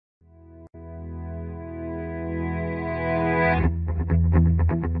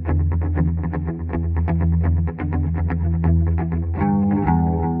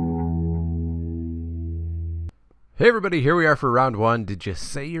Hey everybody, here we are for round one. Did you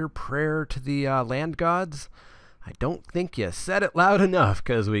say your prayer to the land gods? I don't think you said it loud enough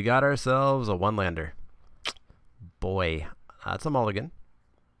because we got ourselves a one-lander. Boy, that's a mulligan.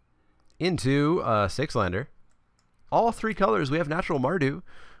 Into a six-lander. All three colors. We have natural Mardu.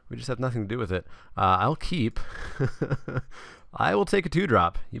 We just have nothing to do with it. I'll keep. I will take a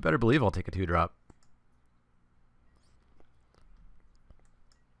 2-drop. You better believe I'll take a 2-drop.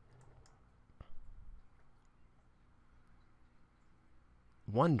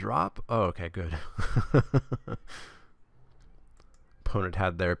 One drop? Oh, okay, good. Opponent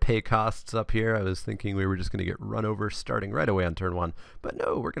had their pay costs up here. I was thinking we were just going to get run over starting right away on turn 1. But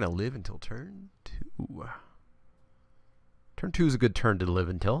no, we're going to live until turn 2. Turn 2 is a good turn to live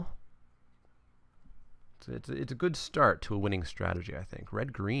until. It's a good start to a winning strategy, I think.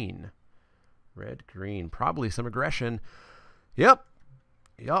 Red-green. Red-green. Probably some aggression. Yep.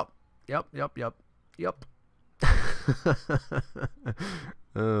 Yup. Yep, yep, yep. Yep.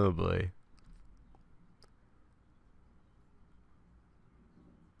 Oh boy.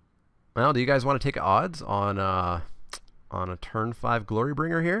 Well, do you guys want to take odds on a turn 5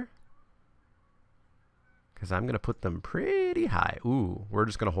 Glorybringer here? Because I'm going to put them pretty high. Ooh, we're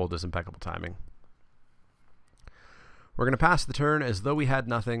just going to hold this impeccable timing. We're going to pass the turn as though we had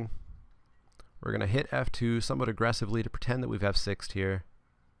nothing. We're going to hit F2 somewhat aggressively to pretend that we've F6'd here.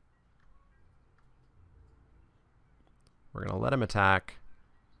 We're going to let him attack.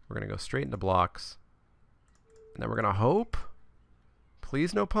 We're going to go straight into blocks. And then we're going to hope.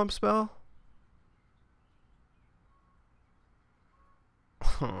 Please no pump spell.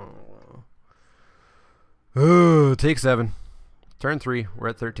 Oh, take 7. Turn 3. We're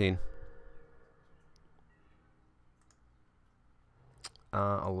at 13.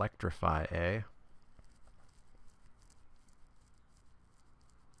 Electrify, eh?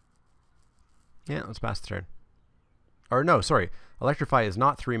 Yeah, let's pass the turn. Or no, sorry. Electrify is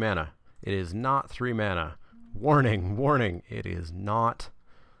not 3 mana. It is not 3 mana. Warning, warning. It is not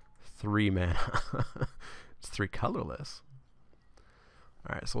 3 mana. It's 3 colorless.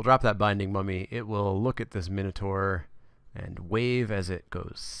 Alright, so we'll drop that Binding Mummy. It will look at this Minotaur and wave as it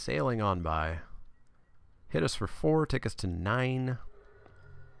goes sailing on by. Hit us for 4, take us to 9.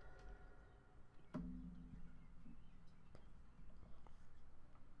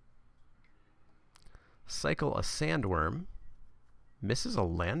 Cycle a Sandworm. Misses a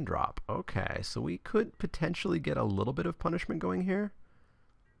land drop. Okay, so we could potentially get a little bit of punishment going here.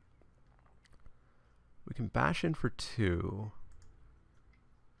 We can bash in for 2.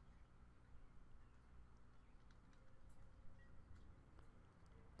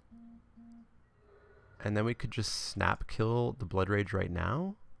 And then we could just snap kill the Blood Rage right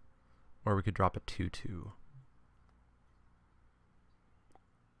now. Or we could drop a 2/2.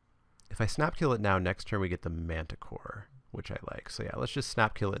 If I snap kill it now, next turn we get the Manticore, which I like. So yeah, let's just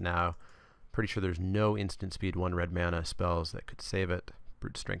snap kill it now. Pretty sure there's no instant speed 1 red mana spells that could save it.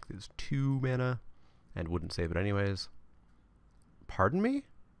 Brute Strength is 2 mana and wouldn't save it anyways. Pardon me?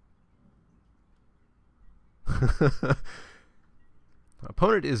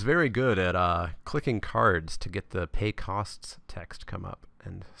 Opponent is very good at clicking cards to get the pay costs text come up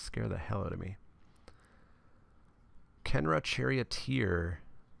and scare the hell out of me. Kenra Charioteer.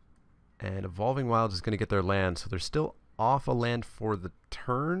 And Evolving Wilds is going to get their land, so they're still off a land for the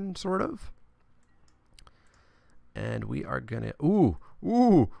turn, sort of. And we are going to... Ooh!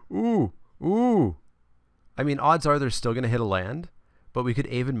 Ooh! Ooh! Ooh! I mean, odds are they're still going to hit a land, but we could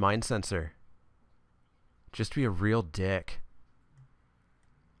Aven Mind Sensor. Just to be a real dick.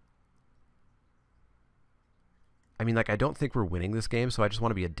 I mean, like, I don't think we're winning this game, so I just want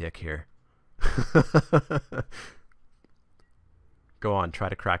to be a dick here. Go on, try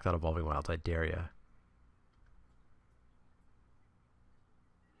to crack that Evolving Wilds. I dare ya.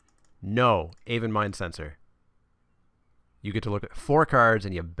 No, Aven Mind Sensor. You get to look at 4 cards,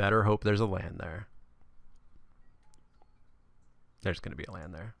 and you better hope there's a land there. There's going to be a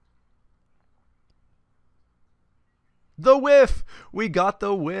land there. The whiff! We got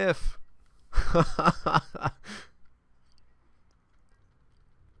the whiff!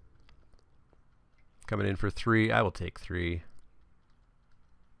 Coming in for 3. I will take 3.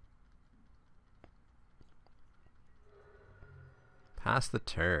 Pass the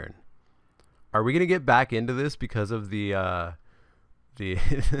turn. Are we gonna get back into this because of the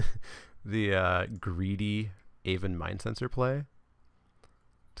greedy Aven Mind Sensor play?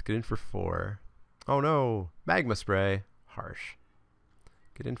 Let's get in for 4. Oh no, Magma Spray. Harsh.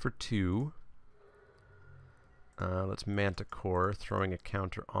 Get in for 2. Let's Manticore, throwing a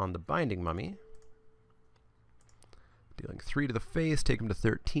counter on the Binding Mummy. Dealing 3 to the face, take him to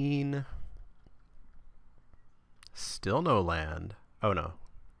 13. Still no land. Oh no,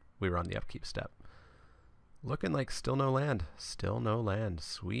 we were on the upkeep step. Looking like still no land. Still no land.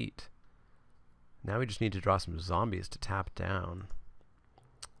 Sweet. Now we just need to draw some zombies to tap down.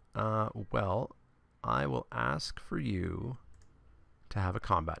 Well, I will ask for you to have a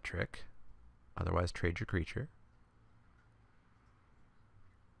combat trick. Otherwise, trade your creature.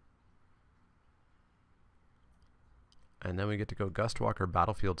 And then we get to go Gustwalker,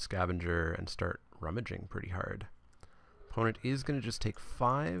 Battlefield Scavenger, and start rummaging pretty hard. Opponent is going to just take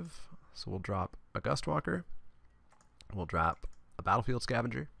 5, so we'll drop a Gustwalker. We'll drop a Battlefield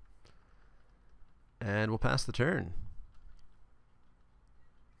Scavenger. And we'll pass the turn.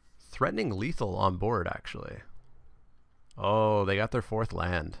 Threatening lethal on board, actually. Oh, they got their 4th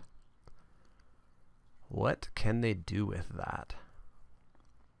land. What can they do with that?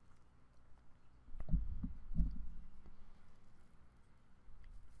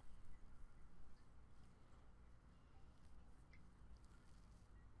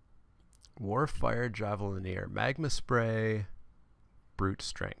 Warfire, Javelineer, Magma Spray, Brute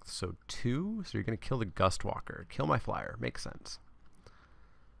Strength. So 2, so you're going to kill the Gustwalker. Kill my flyer. Makes sense.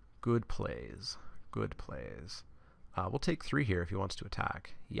 Good plays. Good plays. We'll take 3 here if he wants to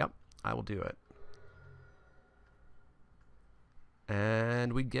attack. Yep, I will do it.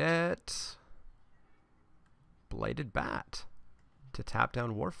 And we get Blighted Bat to tap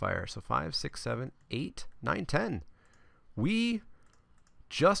down Warfire. So 5, 6, 7, 8, 9, 10. We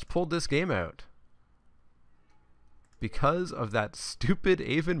just pulled this game out because of that stupid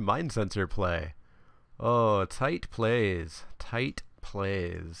Aven Mind Sensor play. Oh, tight plays. Tight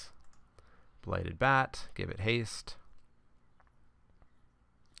plays. Blighted Bat. Give it haste.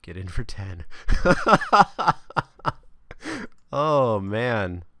 Get in for 10. Oh,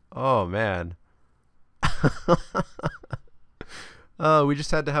 man. Oh, man. We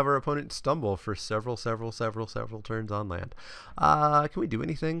just had to have our opponent stumble for several turns on land. Can we do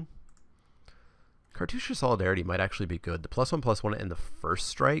anything? Cartouche Solidarity might actually be good. The +1/+1 in the first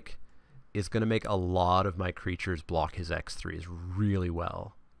strike is going to make a lot of my creatures block his X3s really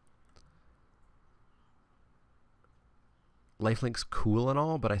well. Lifelink's cool and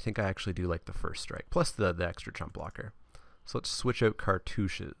all, but I think I actually do like the first strike, plus the extra jump blocker. So let's switch out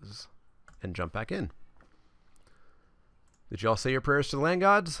Cartouches and jump back in. Did you all say your prayers to the land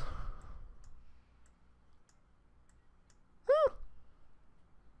gods? Oh,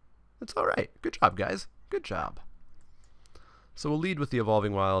 that's all right. Good job, guys. Good job. So we'll lead with the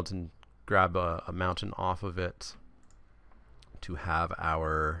Evolving Wilds and grab a mountain off of it to have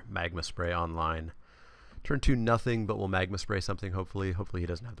our Magma Spray online. Turn 2, nothing, but we'll Magma Spray something, hopefully. Hopefully he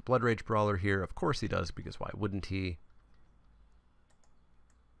doesn't have the Blood Rage Brawler here. Of course he does, because why wouldn't he?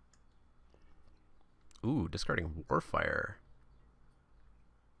 Ooh, discarding Warfire.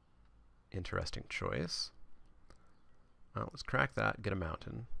 Interesting choice. Well, let's crack that, get a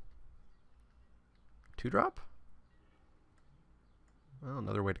mountain. 2-drop? Well,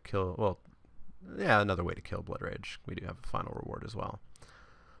 another way to kill, well, yeah, another way to kill Blood Rage. We do have a final reward as well.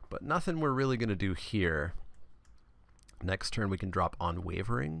 But nothing we're really going to do here. Next turn we can drop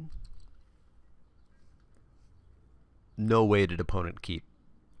Unwavering. No way did opponent keep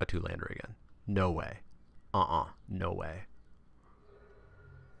a 2-lander again. No way. No way.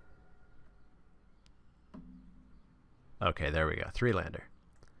 Okay, there we go. 3-lander.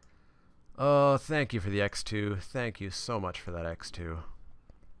 Oh, thank you for the X2. Thank you so much for that X2.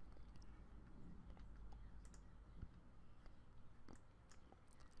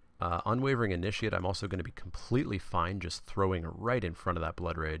 Unwavering Initiate, I'm also going to be completely fine just throwing right in front of that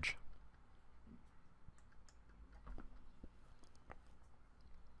Blood Rage.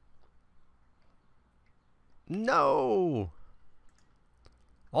 No!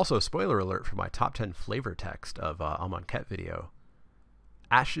 Also, spoiler alert for my top 10 flavor text of Amonkhet video.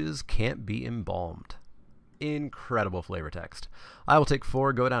 Ashes can't be embalmed. Incredible flavor text. I will take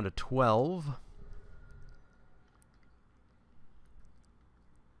 4, go down to 12.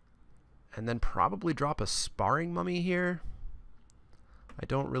 And then probably drop a Sparring Mummy here. I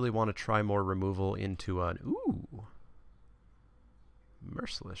don't really want to try more removal into an... Ooh!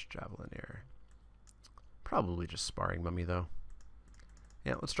 Merciless Javelineer. Probably just Sparring Mummy, though.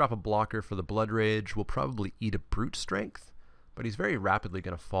 Yeah, let's drop a blocker for the Blood Rage. We'll probably eat a Brute Strength, but he's very rapidly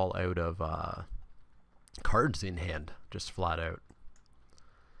going to fall out of cards in hand, just flat out.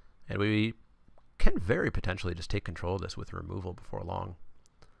 And we can very potentially just take control of this with removal before long.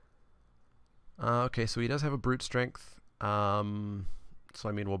 Okay, so he does have a Brute Strength. So,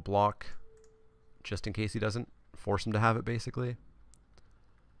 I mean, we'll block just in case he doesn't. Force him to have it, basically.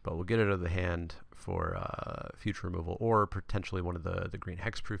 But we'll get it out of the hand for future removal, or potentially one of the green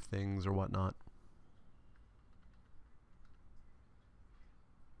hexproof things or whatnot.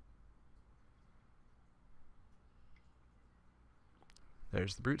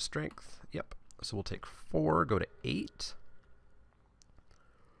 There's the brute strength. Yep. So we'll take 4, go to 8.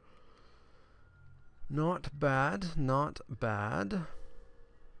 Not bad, not bad.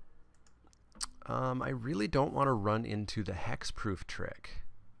 I really don't want to run into the hexproof trick.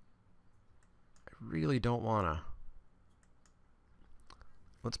 I really don't want to.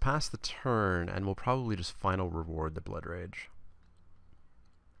 Let's pass the turn, and we'll probably just final reward the Blood Rage.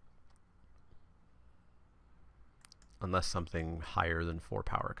 Unless something higher than 4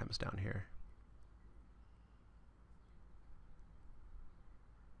 power comes down here.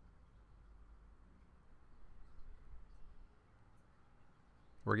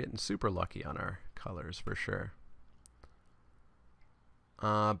 We're getting super lucky on our colors for sure.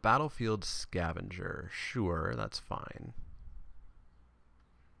 Battlefield Scavenger. Sure, that's fine.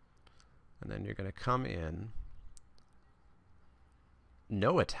 And then you're going to come in.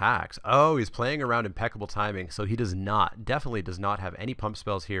 No attacks. Oh, he's playing around impeccable timing. So he does not, definitely does not have any pump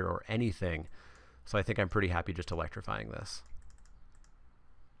spells here or anything. So I think I'm pretty happy just electrifying this.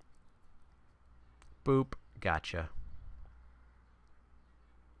 Boop. Gotcha.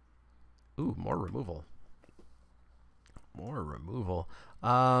 Ooh, more removal. More removal. So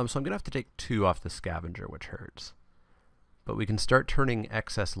I'm going to have to take 2 off the Scavenger, which hurts. But we can start turning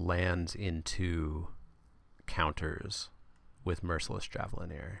excess lands into counters with Merciless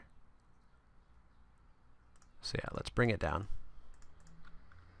Javelineer. So yeah, let's bring it down.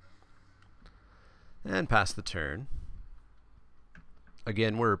 And pass the turn.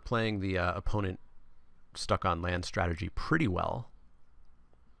 Again, we're playing the opponent stuck on land strategy pretty well.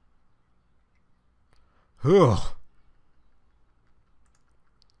 Ugh.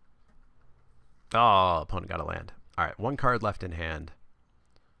 Oh, opponent got a land. All right, 1 card left in hand.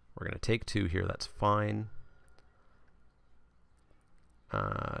 We're going to take 2 here. That's fine.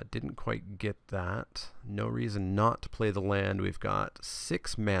 Didn't quite get that. No reason not to play the land. We've got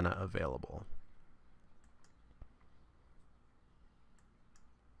 6 mana available.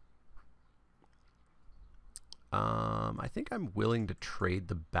 I think I'm willing to trade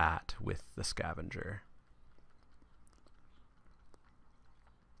the bat with the Scavenger.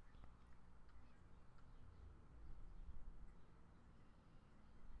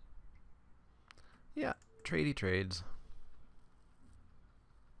 Yeah, tradey trades.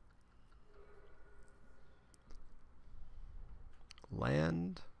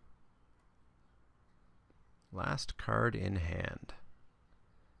 Land. Last card in hand.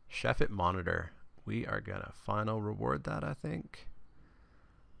 Chef It Monitor. We are gonna final reward that, I think.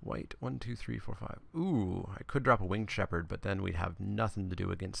 White, 1, 2, 3, 4, 5. Ooh, I could drop a Winged Shepherd, but then we'd have nothing to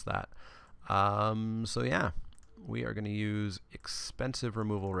do against that. So yeah, we are gonna use expensive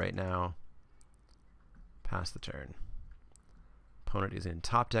removal right now. Pass the turn. Opponent is in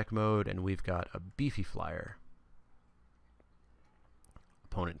top deck mode, and we've got a beefy flyer.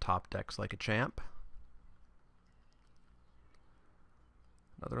 Opponent top decks like a champ.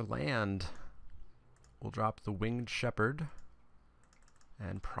 Another land. We'll drop the Winged Shepherd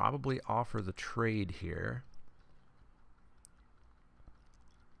and probably offer the trade here.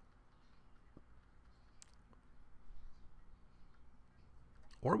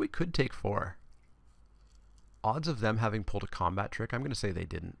 Or we could take 4. Odds of them having pulled a combat trick, I'm going to say they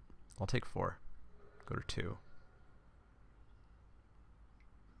didn't. I'll take 4. Go to 2.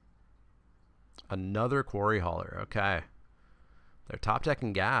 Another Quarry Hauler. Okay. They're top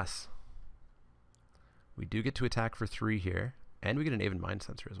decking gas. We do get to attack for 3 here. And we get an Aven Mind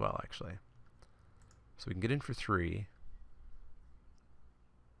Sensor as well, actually. So we can get in for 3.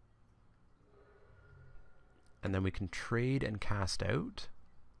 And then we can trade and cast out.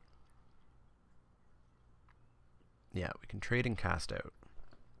 Yeah, we can trade and cast out.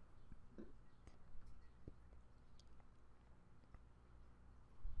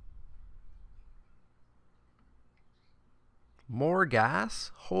 More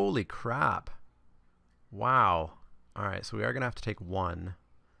gas? Holy crap. Wow. Alright, so we are going to have to take 1.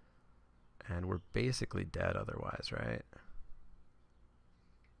 And we're basically dead otherwise, right?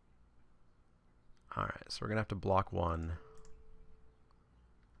 Alright, so we're going to have to block 1.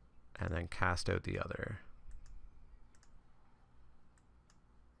 And then cast out the other.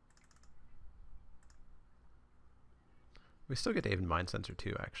 We still get Aven Mind Sensor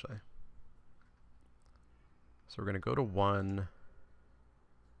too, actually. So we're going to go to 1.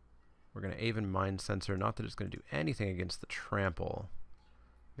 We're going to Aven Mind Sensor. Not that it's going to do anything against the trample.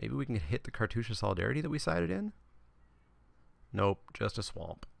 Maybe we can hit the Cartouche of Solidarity that we sided in? Nope, just a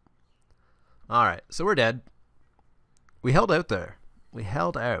swamp. Alright, so we're dead. We held out there. We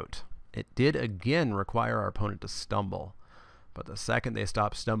held out. It did again require our opponent to stumble. But the second they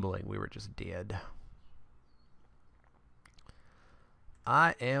stopped stumbling, we were just dead.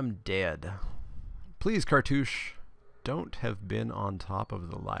 I am dead. Please, Cartouche, don't have been on top of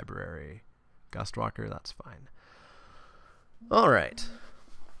the library. Gustwalker, that's fine. Alright.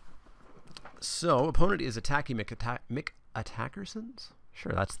 So, opponent is attacking Attackersons?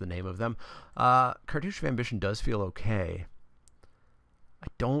 Sure, that's the name of them. Cartouche of Ambition does feel okay. I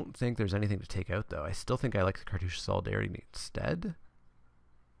don't think there's anything to take out, though. I still think I like the Cartouche Solidarity instead.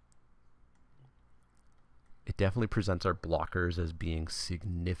 It definitely presents our blockers as being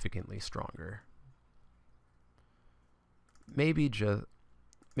significantly stronger. Maybe just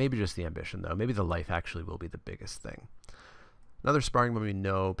the Ambition, though. Maybe the life actually will be the biggest thing. Another Sparring Mummy,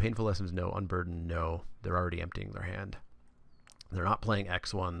 no. Painful Lessons, no. Unburden, no. They're already emptying their hand. They're not playing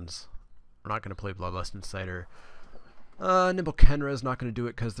X1s. We're not going to play Bloodlust Inciter. Nimble Kenra is not going to do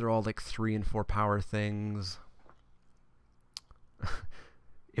it because they're all like 3 and 4 power things.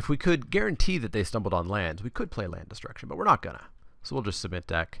 If we could guarantee that they stumbled on lands, we could play Land Destruction, but we're not gonna. So we'll just submit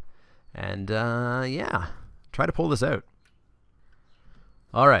deck. And, yeah. Try to pull this out.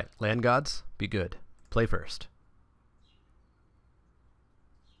 Alright, Land Gods, be good. Play first.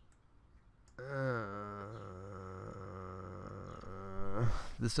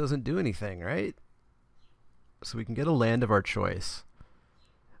 This doesn't do anything, right? So we can get a land of our choice.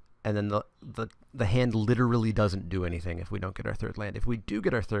 And then the hand literally doesn't do anything if we don't get our third land. If we do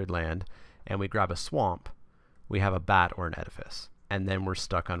get our third land and we grab a swamp, we have a bat or an edifice. And then we're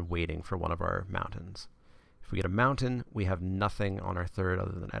stuck on waiting for one of our mountains. If we get a mountain, we have nothing on our third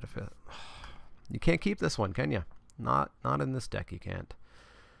other than edifice. You can't keep this one, can you? Not in this deck, you can't.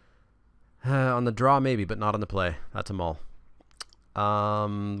 On the draw, maybe, but not on the play. That's a mull.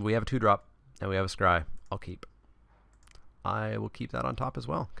 We have a 2-drop, and we have a scry. I'll keep. I will keep that on top as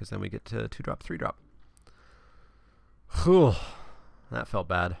well, because then we get to 2-drop, 3-drop. Whew. That felt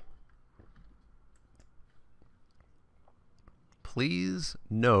bad. Please,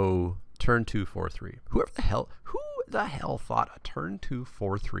 no, turn 2, 4, 3. Who the hell thought a turn 2,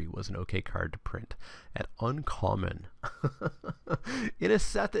 4, 3 was an okay card to print at uncommon? In a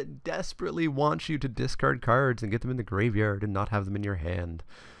set that desperately wants you to discard cards and get them in the graveyard and not have them in your hand.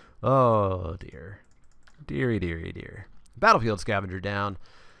 Oh, dear. Deary, deary, dear. Battlefield Scavenger down.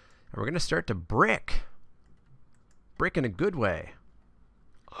 And we're going to start to brick. Brick in a good way.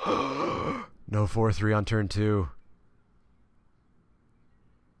 No 4-3 on turn 2.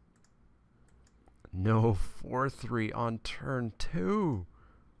 No 4-3 on turn 2.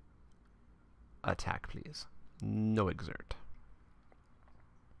 Attack, please. No exert.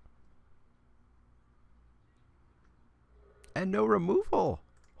 And no removal.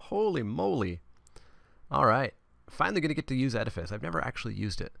 Holy moly. Alright. Finally going to get to use Edifice. I've never actually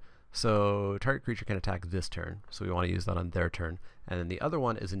used it. So target creature can attack this turn. So we want to use that on their turn. And then the other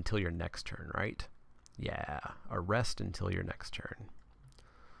one is until your next turn, right? Yeah. Arrest until your next turn.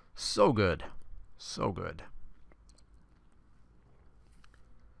 So good. So good.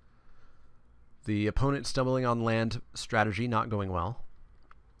 The opponent stumbling on land strategy not going well.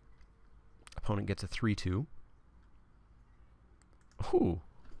 Opponent gets a 3-2. Ooh.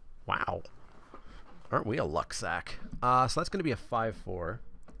 Wow. Aren't we a luck sack? So that's going to be a 5-4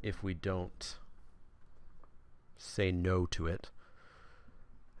 if we don't say no to it.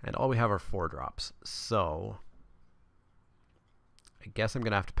 And all we have are 4-drops. So I guess I'm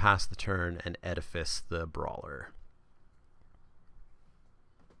going to have to pass the turn and Edifice the Brawler.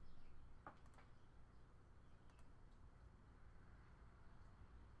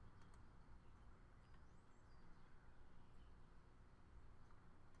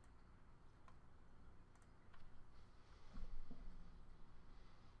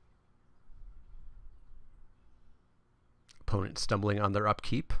 Opponent stumbling on their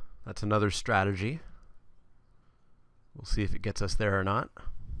upkeep. That's another strategy. We'll see if it gets us there or not.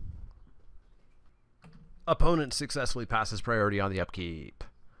 Opponent successfully passes priority on the upkeep.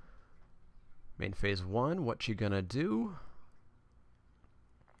 Main phase 1, what you gonna do?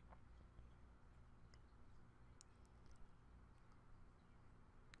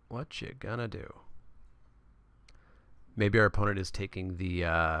 What you gonna do? Maybe our opponent is taking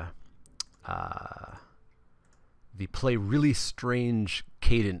the play really strange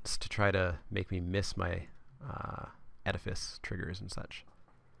cadence to try to make me miss my Edifice triggers and such.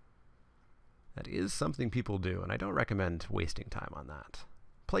 That is something people do, and I don't recommend wasting time on that.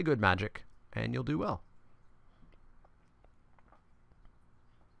 Play good Magic, and you'll do well.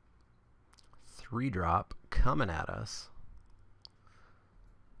 3-drop coming at us.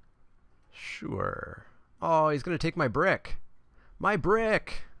 Sure. Oh, he's going to take my brick. My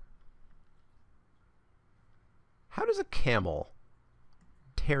brick! How does a camel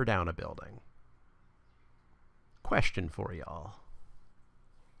tear down a building? Question for y'all.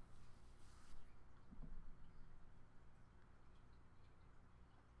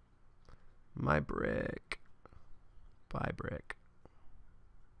 My brick. Bye, brick.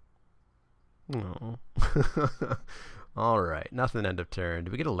 No. Alright, nothing end of turn.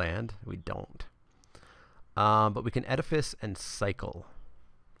 Do we get a land? We don't. But we can edifice and cycle,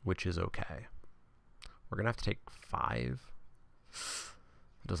 which is okay. We're going to have to take 5.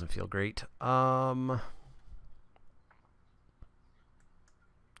 It doesn't feel great. Could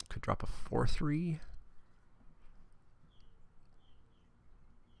drop a 4/3.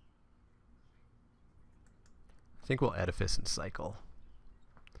 I think we'll edifice and cycle.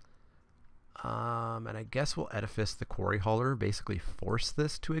 And I guess we'll edifice the quarry hauler, basically force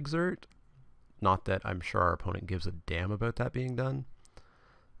this to exert. Not that I'm sure our opponent gives a damn about that being done.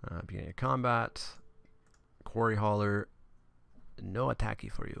 Beginning of combat. Quarry hauler. No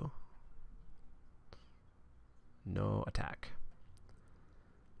attacky for you. No attack.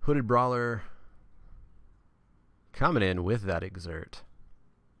 Hooded brawler. Coming in with that exert.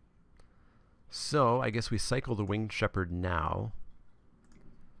 So I guess we cycle the winged shepherd now.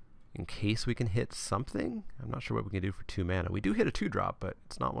 In case we can hit something. I'm not sure what we can do for 2 mana. We do hit a 2-drop, but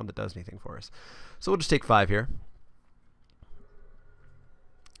it's not one that does anything for us. So we'll just take 5 here.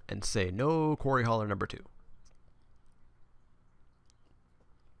 And say no quarry hauler number 2.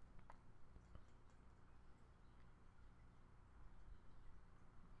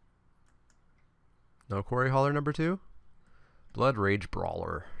 No quarry hauler number 2? Blood Rage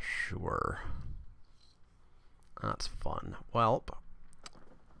Brawler. Sure. That's fun. Well,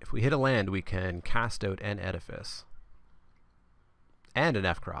 if we hit a land, we can cast out an edifice. And an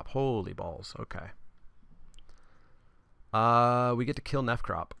F-crop. Holy balls. Okay. We get to kill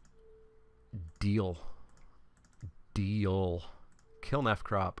Nefcrop. Deal. Deal. Kill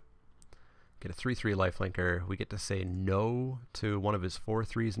Nefcrop. Get a 3/3 lifelinker. We get to say no to one of his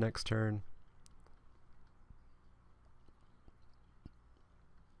 4/3s next turn.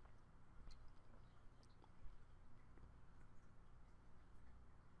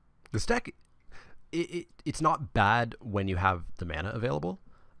 This deck, it's not bad when you have the mana available,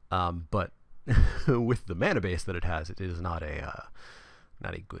 but with the mana base that it has, it is not a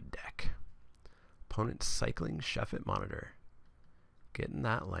good deck. Opponent cycling Sheffit Monitor, getting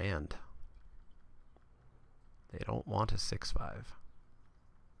that land. They don't want a 6/5.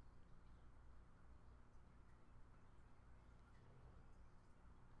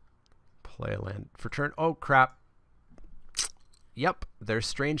 Play a land for turn. Oh crap. Yep, their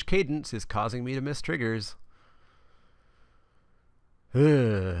strange cadence is causing me to miss triggers.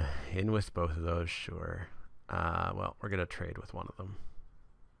 In with both of those, sure. Well, we're going to trade with one of them.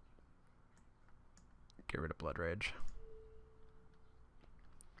 Get rid of Blood Rage.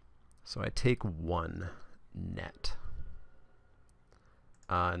 So I take 1 net.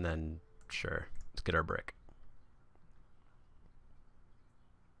 And then, sure, let's get our brick.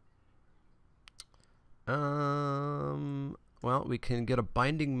 Well, we can get a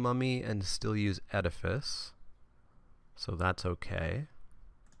Binding Mummy and still use Edifice. So that's okay.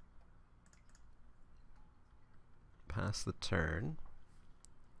 Pass the turn.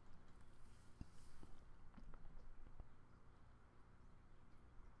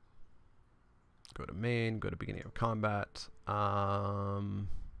 Go to main, go to beginning of combat.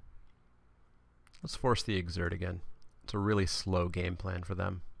 Let's force the exert again. It's a really slow game plan for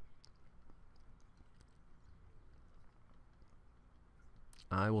them.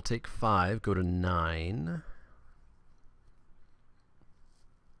 I will take 5, go to 9.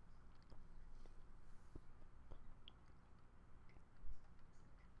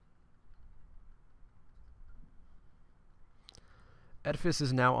 Edifice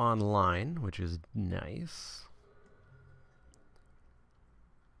is now online, which is nice.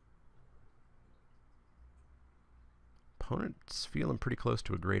 Opponent's feeling pretty close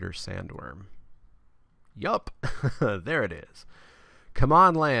to a greater sandworm. Yup, there it is. Come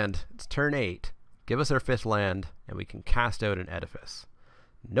on, land. It's turn 8. Give us our 5th land, and we can cast out an edifice.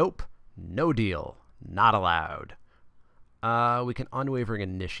 Nope. No deal. Not allowed. We can Unwavering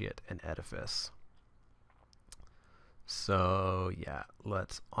Initiate an edifice. So, yeah.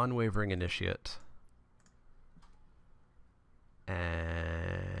 Let's Unwavering Initiate.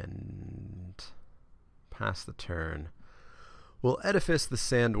 And pass the turn. We'll edifice the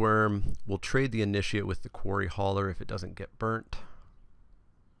sandworm. We'll trade the Initiate with the quarry hauler if it doesn't get burnt.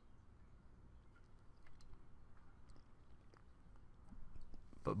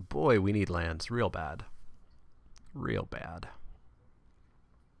 But boy, we need lands real bad. Real bad.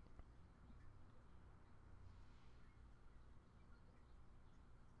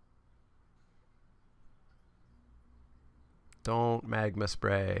 Don't magma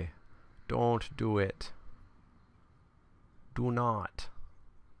spray. Don't do it. Do not.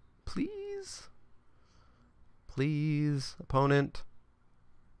 Please? Please? Please, opponent.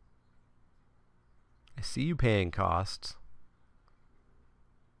 I see you paying costs.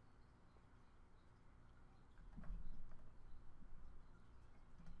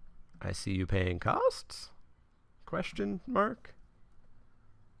 I see you paying costs? Question mark?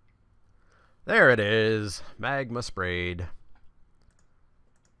 There it is. Magma sprayed.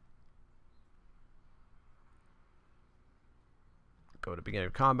 Go to beginning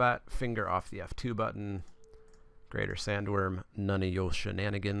of combat. Finger off the F2 button. Greater Sandworm. None of your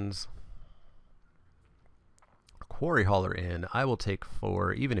shenanigans. Quarry Hauler in. I will take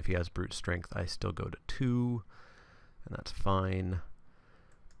 4. Even if he has brute strength, I still go to 2. And that's fine.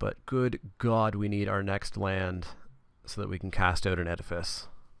 But good God, we need our next land so that we can cast out an edifice.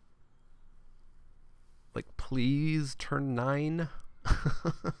 Like, please, turn 9?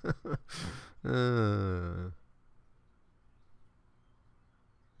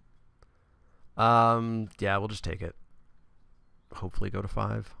 Yeah, we'll just take it. Hopefully go to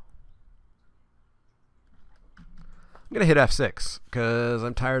 5. I'm going to hit F6, because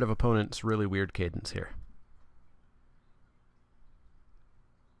I'm tired of opponents' really weird cadence here.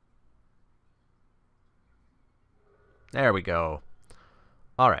 There we go.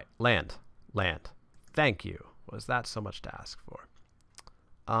 Alright, land. Land. Thank you. Was that so much to ask for?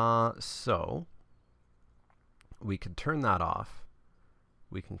 So, we can turn that off.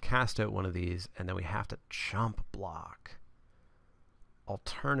 We can cast out one of these, and then we have to chump block.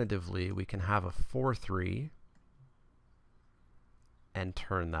 Alternatively, we can have a 4-3 and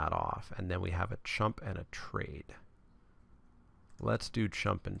turn that off, and then we have a chump and a trade. Let's do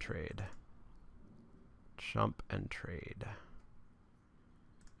chump and trade. Chump and trade.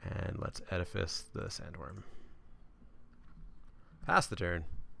 And let's edifice the Sandworm. Pass the turn.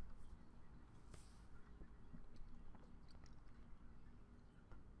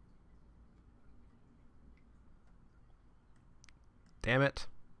 Damn it.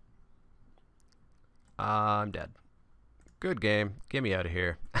 I'm dead. Good game. Get me out of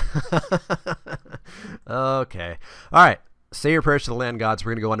here. Okay. Alright. Say your prayers to the land gods.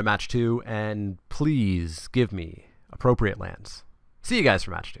 We're going to go on to match 2. And please give me appropriate lands. See you guys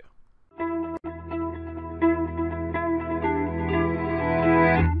for match 2.